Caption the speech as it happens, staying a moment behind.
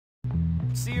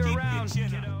See you around,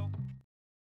 kiddo.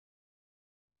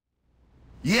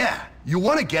 Yeah, you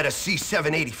want to get a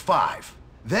C785.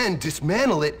 Then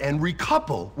dismantle it and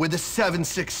recouple with a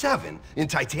 767 in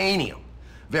titanium.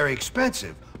 Very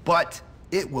expensive, but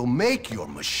it will make your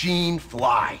machine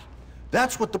fly.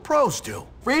 That's what the pros do.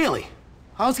 Really?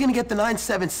 I was gonna get the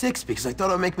 976 because I thought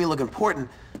it would make me look important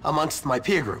amongst my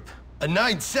peer group. A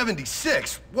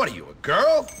 976? What are you, a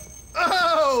girl?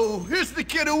 Oh, here's the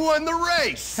kid who won the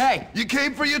race. Hey. You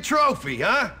came for your trophy,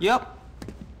 huh? Yep.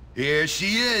 Here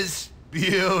she is.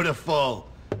 Beautiful.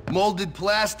 Molded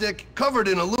plastic, covered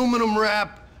in aluminum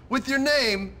wrap, with your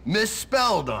name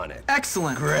misspelled on it.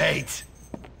 Excellent. Great.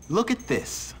 Look at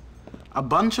this. A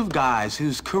bunch of guys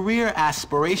whose career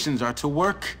aspirations are to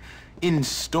work in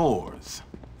stores.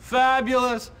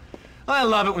 Fabulous. I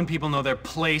love it when people know their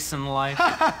place in life.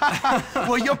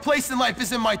 Well, your place in life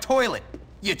is in my toilet,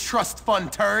 you trust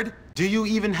fund turd. Do you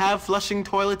even have flushing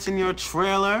toilets in your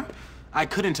trailer? I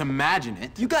couldn't imagine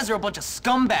it. You guys are a bunch of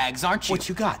scumbags, aren't you? What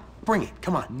you got? Bring it,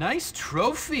 come on. Nice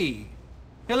trophy.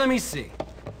 Here, let me see.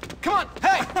 Come on.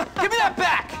 Hey, give me that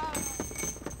back!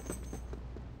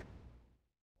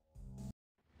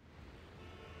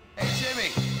 Hey,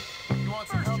 Jimmy. You want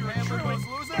some help handling those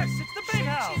losers? Yes, it's the big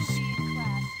house.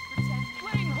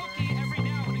 Playing hooky every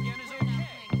now and again is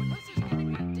okay, but this is gonna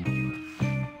be different.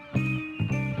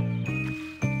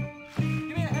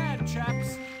 Give me a hand,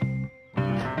 chaps.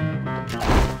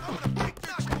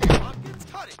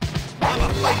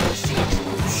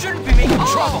 You shouldn't be making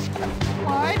trouble.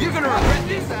 What? You're gonna regret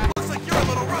this. Looks like you're a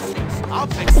little rusty. I'll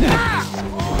fix that.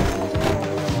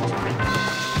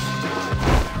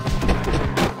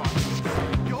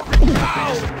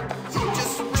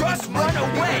 Just run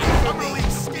away. I'm gonna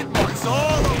leave skid marks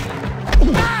all over.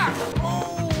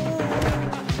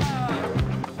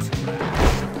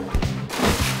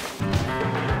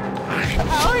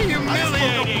 How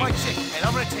humiliating. My chick, and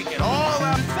I'm gonna take it all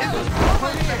out.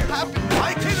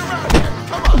 I kid around here.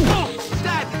 Come on.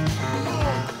 Dad.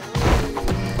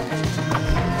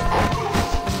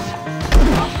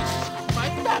 My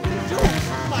family doomed.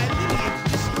 My lineage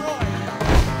destroyed.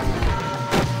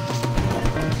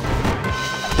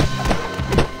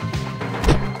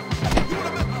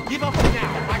 Give up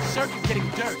now. My shirt is getting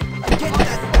dirty. Get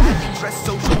that badly dressed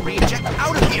social reject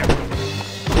out of here.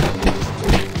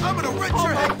 I'm gonna rip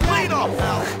your head clean off,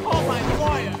 Al. Call my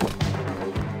lawyer.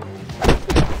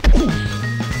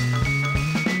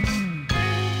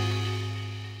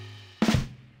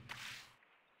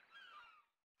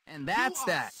 And that's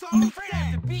that. I'm afraid I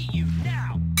have to beat you.